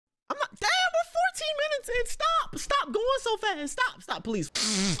Stop going so fast. Stop, please.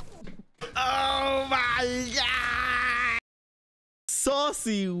 Oh my God.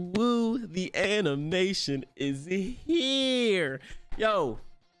 Saucy Woo, the animation is here. Yo,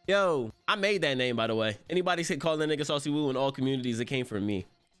 I made that name, by the way. Anybody should call that nigga Saucy Woo in all communities, it came from me.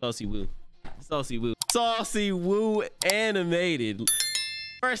 Saucy Woo. Saucy Woo. Saucy Woo animated.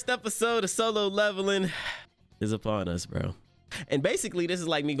 First episode of solo leveling is upon us, bro. And basically, this is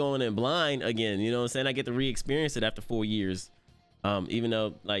like me going in blind again. You know what I'm saying? I get to re-experience it after 4 years. Even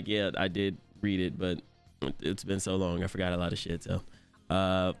though, like, yeah, I did read it, but it's been so long. I forgot a lot of shit, so.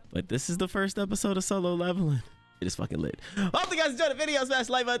 But this is the first episode of solo leveling. It is fucking lit. Hope you guys enjoyed the video. Smash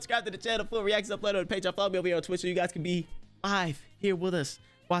like button, subscribe to the channel, full reactions uploaded on the page. Follow me over here on Twitch so you guys can be live here with us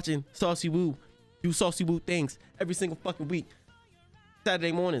watching Saucy Woo do Saucy Woo things every single fucking week.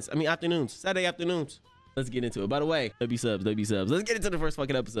 Saturday mornings, afternoons, Saturday afternoons. Let's get into it. By the way, W subs. Let's get into the first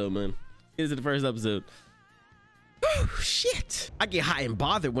fucking episode, man. Get into the first episode. Oh, shit. I get hot and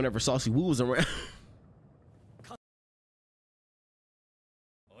bothered whenever Saucy Woo is around.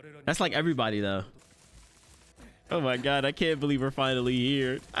 That's like everybody, though. Oh my God, I can't believe we're finally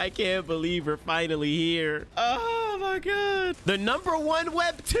here. I can't believe we're finally here. Oh my God. The #1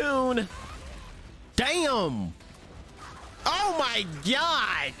 webtoon. Damn. Oh my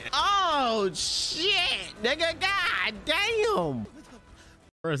God. Oh shit, nigga. God damn.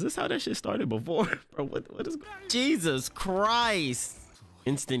 Bro, is this how that shit started before? Bro, what is going on? Jesus Christ.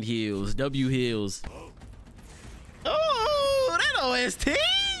 Instant heals, W heals. Oh, that OST.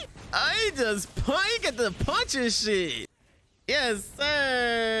 I just get the punching shit. Yes,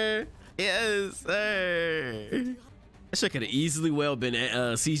 sir. Yes, sir. That shit could have easily well been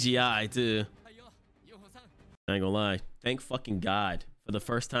CGI too. I ain't gonna lie. Thank fucking God for the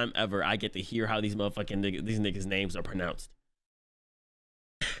first time ever I get to hear how these motherfucking these niggas' names are pronounced.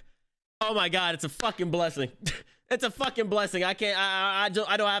 Oh my God, it's a fucking blessing. It's a fucking blessing. I can't. I don't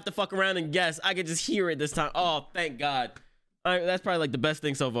have to fuck around and guess. I can just hear it this time. Oh, thank God. That's probably like the best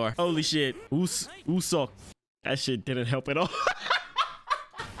thing so far. Holy shit. Uso. That shit didn't help at all.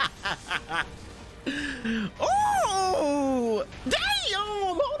 Oh, damn.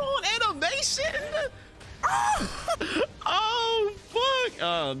 Hold on. Animation. Oh, fuck.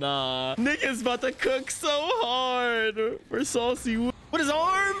 Oh, nah. Niggas about to cook so hard for Saucy Woo. What is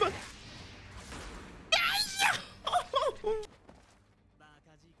arm?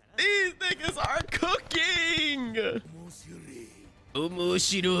 These niggas are cooking.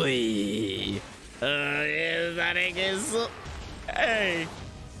 Omoshiroi. That niggas. Hey.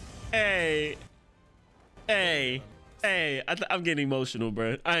 I'm getting emotional,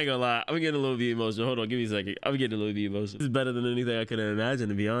 bro. I ain't gonna lie. I'm getting a little bit emotional. Hold on, give me a second. I'm getting a little bit emotional. This is better than anything I could have imagined,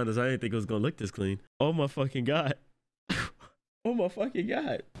 to be honest. I didn't think it was gonna look this clean. Oh my fucking God. Oh my fucking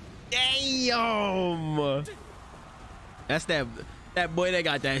God. Damn. That's that boy that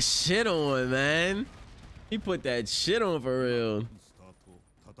got that shit on, man. He put that shit on for real.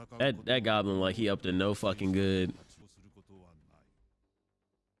 That goblin, like, he up to no fucking good.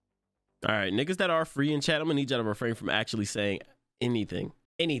 All right, niggas that are free in chat, I'm gonna need y'all to refrain from actually saying anything.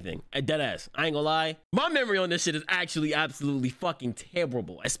 Dead ass. I ain't gonna lie. My memory on this shit is actually absolutely fucking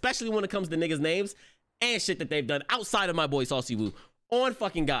terrible, especially when it comes to niggas' names and shit that they've done outside of my boy Saucy Woo. On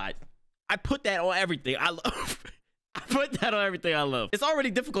fucking God. I put that on everything I love. I put that on everything I love. It's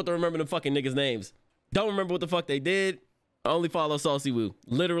already difficult to remember the fucking niggas' names. Don't remember what the fuck they did. Only follow Saucy Woo.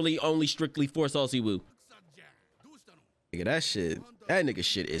 Literally only strictly for Saucy Woo. Nigga, that shit. That nigga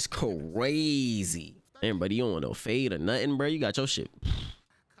shit is crazy. Damn, buddy, you don't want no fade or nothing, bro. You got your shit.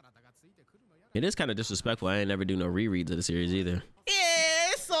 It is kind of disrespectful. I ain't never do no rereads of the series either.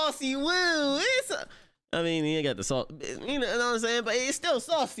 Yeah, it's Saucy Woo. I mean, he ain't got the salt. You know what I'm saying? But it's still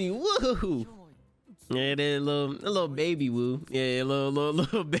Saucy Woo. Yeah, it is a little baby Woo. Yeah, a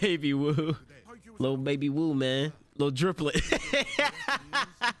little baby Woo. Little baby Woo, man. Little driplet.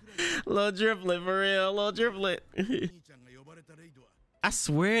 Little driplet, for real. Little driplet. I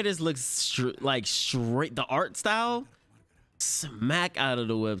swear this looks like straight. The art style, smack out of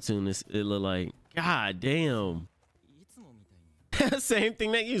the webtoon. It look like, God damn. Same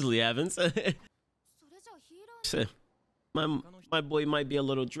thing that usually happens. My boy might be a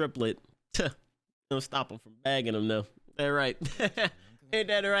little driplet. Don't stop him from bagging him though. That right. Ain't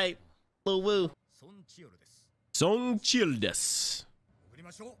that right? Lil Woo. Song Childes.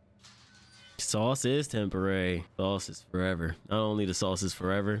 Sauce is temporary. Sauce is forever. Not only the sauce is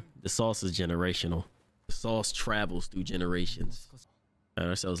forever, the sauce is generational. The sauce travels through generations. Got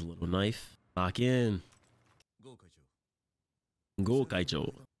ourselves a little knife. Lock in. Go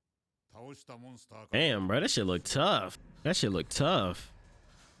Kaicho. Damn, bro, that shit look tough. That shit look tough.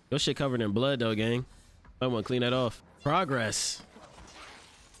 Your shit covered in blood though, gang. I want to clean that off. Progress.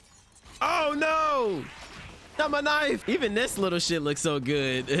 Oh no! Not my knife. Even this little shit looks so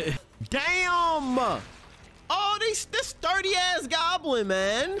good. Damn! Oh, this sturdy ass goblin,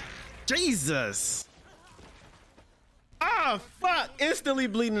 man. Jesus. Ah, fuck. Instantly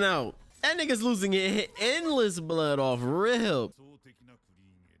bleeding out. That nigga's losing endless blood off rip.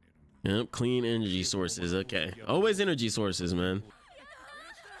 Yep, clean energy sources. Okay. Always energy sources, man.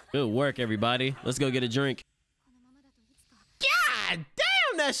 Good work, everybody. Let's go get a drink. God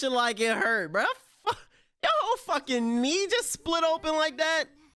damn, that shit like it hurt, bro. Your whole fucking knee just split open like that.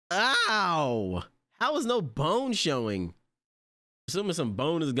 Ow. How is no bone showing? Assuming some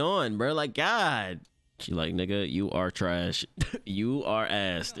bone is gone, bro. Like, God. She like, nigga, you are trash. You are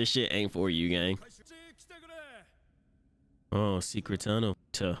ass. This shit ain't for you, gang. Oh, secret tunnel.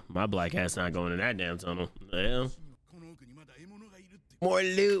 My black ass not going in that damn tunnel. Damn. More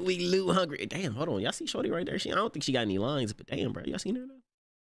loot. We loot hungry. Damn, hold on. Y'all see Shorty right there? I don't think she got any lines, but damn, bro. Y'all seen her now?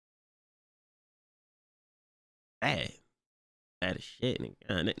 Bad. Bad as shit,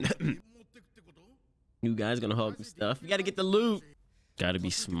 nigga. You guys gonna hog some stuff. You gotta get the loot. Gotta be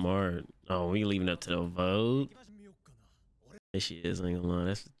smart. Oh, we leaving up to the vote. There she is. I ain't gonna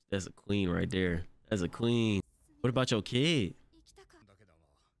lie. That's a queen right there. That's a queen. What about your kid?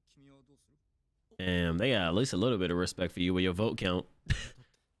 Damn, they got at least a little bit of respect for you with your vote count.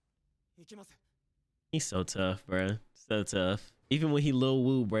 He's so tough, bruh. So tough. Even when he Lil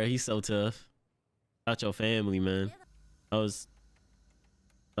Woo, bruh, he's so tough. About your family, man. Oh, this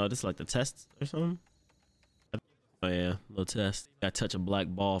is like the test or something? Oh yeah, little test. Gotta touch a black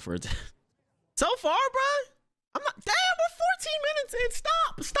ball for it. So far, bruh? I'm not. Damn, we're 14 minutes in.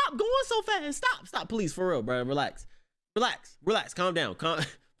 Stop going so fast. Stop, please, for real, bruh. Relax. Calm down.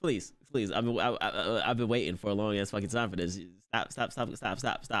 Please. I've been waiting for a long ass fucking time for this.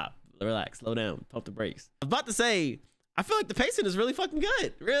 Stop. Relax. Slow down. Pump the brakes. I was about to say, I feel like the pacing is really fucking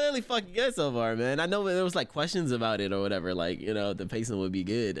good. Really fucking good so far, man. I know there was like questions about it or whatever. Like, you know, the pacing would be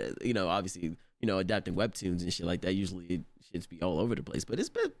good. You know, obviously, you know, adapting webtoons and shit like that. Usually it should be all over the place, but it's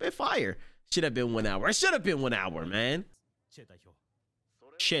been fire. Should have been 1 hour. It should have been 1 hour, man. Che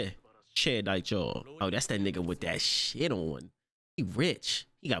Daicho. Oh, that's that nigga with that shit on. He rich.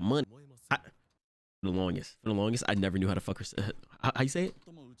 He got money. For the longest, I never knew how to fuck her. How you say it?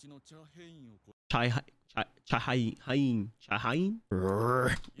 hae-in.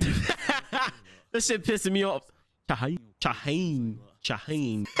 That shit pissing me off. hae-in.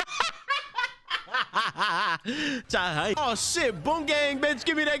 Oh shit, boom gang, bitch,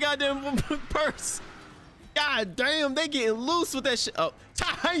 give me that goddamn purse. God damn, they getting loose with that shit. Oh,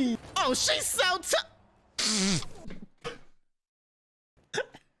 hae-in. Oh, she's so tough.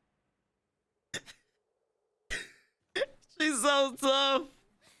 She's so tough.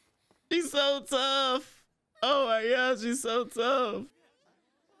 She's so tough. Oh my god, she's so tough.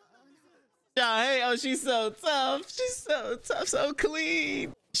 Hey, oh, she's so tough. She's so tough, so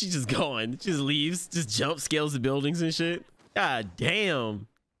clean. She's just gone. She just leaves, just jump, scales the buildings and shit. God damn.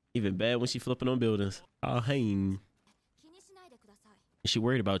 Even bad when she flipping on buildings. Oh, hae-in. She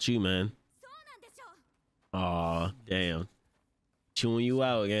worried about you, man. Aw, damn. Chewing you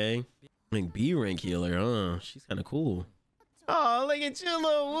out, gang. I think B rank healer, huh? She's kind of cool. Oh, look at you,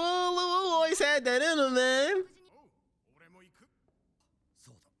 little Woo. Woo always had that in him, man.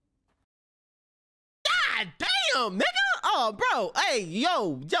 God damn, nigga. Oh, bro. Hey,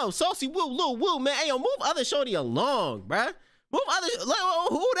 yo, saucy Woo, little Woo, man. Hey, yo, move other shorty along, bruh. Move other.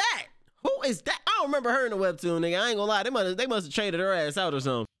 Who that? Who is that? I don't remember her in the webtoon, nigga. I ain't gonna lie. They must have traded her ass out or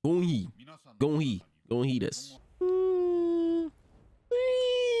something. Go he this. I'm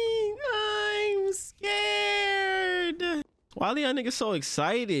scared. Why are y'all niggas so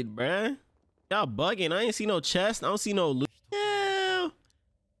excited, bruh? Y'all bugging. I ain't see no chest. I don't see no loot. No.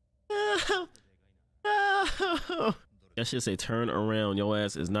 That should say turn around. Your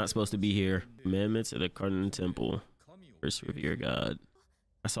ass is not supposed to be here. Amendment to the Cardinal Temple. First revere God.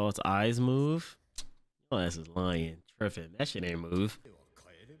 I saw its eyes move. Your ass is lying. Tripping. That shit ain't move.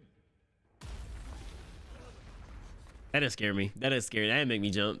 That didn't scare me. That didn't scare me. That didn't make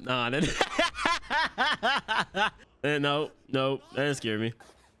me jump. Nah, that no, that didn't scare me.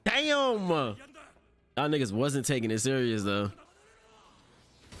 Damn! Y'all niggas wasn't taking it serious though.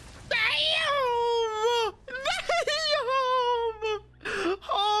 Damn!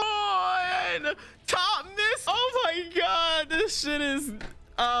 Oh, top miss. Oh my god, this shit is.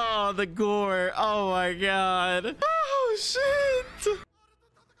 Oh, the gore. Oh my god. Oh shit.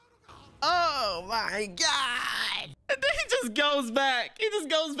 Oh my god. And then he just goes back. He just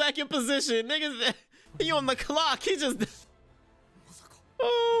goes back in position. Niggas, you on the clock. He just.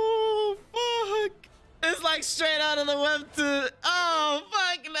 Oh fuck. This was like straight out of the webtoon. Oh,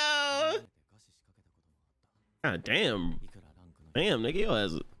 fuck no. God damn. Damn, nigga, your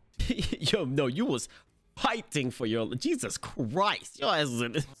ass. Yo, no, you was fighting for your. Jesus Christ. Your ass was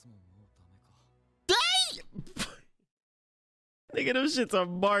in this. Nigga, them shits are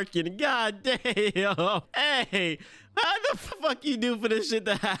barking. God damn. Hey, how the fuck you do for this shit?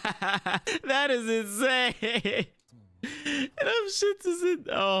 That is insane. Them shits is in.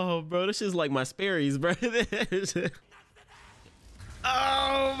 Oh, bro, this shit's like my Sperry's, bro.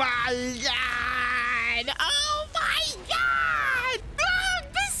 Oh my god. Oh my god.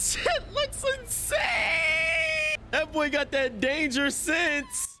 Dog, this shit looks insane. That boy got that danger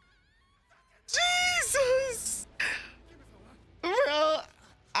sense. Jesus. Bro,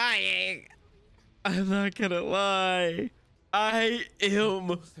 I'm not gonna lie. I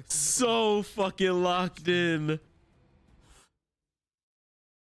am so fucking locked in.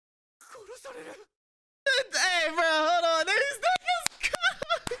 Hey, bro, hold on. These niggas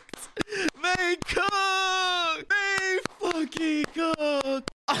cooked. They cooked. They fucking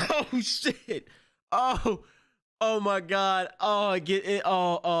cooked. Oh, shit. Oh my god. Oh, I get it.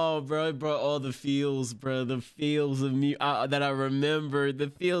 Oh, bro, it brought all the feels, bro. The feels of me that I remember. The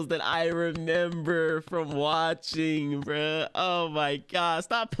feels that I remember from watching, bro. Oh my god.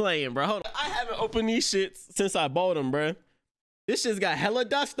 Stop playing, bro. Hold on. I haven't opened these shits since I bought them, bro. This shit's got hella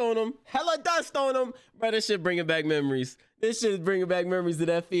dust on them. Hella dust on them. Bro, this shit bringing back memories. This shit's bringing back memories of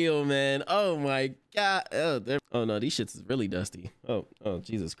that feel, man. Oh my god. Oh no, these shits is really dusty. Oh,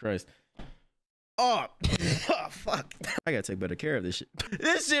 Jesus Christ. Oh, fuck. I gotta take better care of this shit.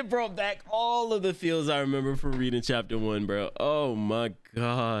 This shit brought back all of the feels I remember from reading chapter 1, bro. Oh my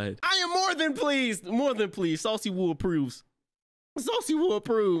god. I am more than pleased. More than pleased. Saucy Woo approves. Saucy Woo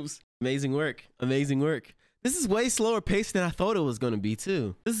approves. Amazing work. Amazing work. This is way slower paced than I thought it was gonna be,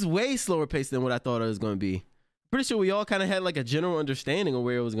 too. This is way slower paced than what I thought it was gonna be. Pretty sure we all kind of had like a general understanding of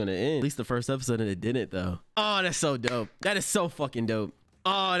where it was gonna end. At least the first episode, and it didn't, though. Oh, that's so dope. That is so fucking dope.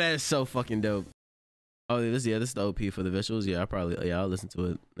 Oh, that is so fucking dope. Oh, this is the OP for the visuals. Yeah, I'll listen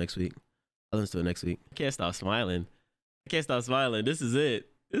to it next week. I'll listen to it next week. I can't stop smiling. I can't stop smiling. This is it.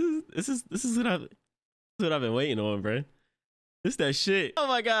 This is what I've been waiting on, bro. This that shit. Oh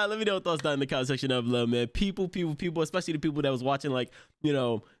my god, let me know your thoughts down in the comment section down below, man. People, especially the people that was watching, like, you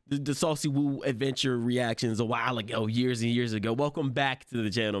know, the Saucy Woo adventure reactions a while ago, years and years ago. Welcome back to the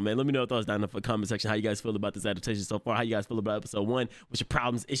channel, man. Let me know your thoughts down in the comment section. How you guys feel about this adaptation so far? How you guys feel about episode 1? What's your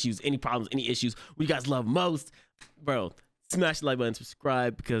problems, issues, any issues? What you guys love most? Bro, smash the like button,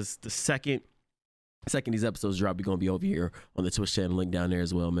 subscribe, because the second these episodes drop, we're gonna be over here on the Twitch channel, link down there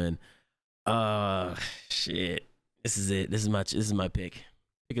as well, man. Shit. This is it. This is my pick.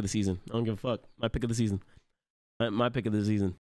 Pick of the season. I don't give a fuck. My pick of the season. My pick of the season.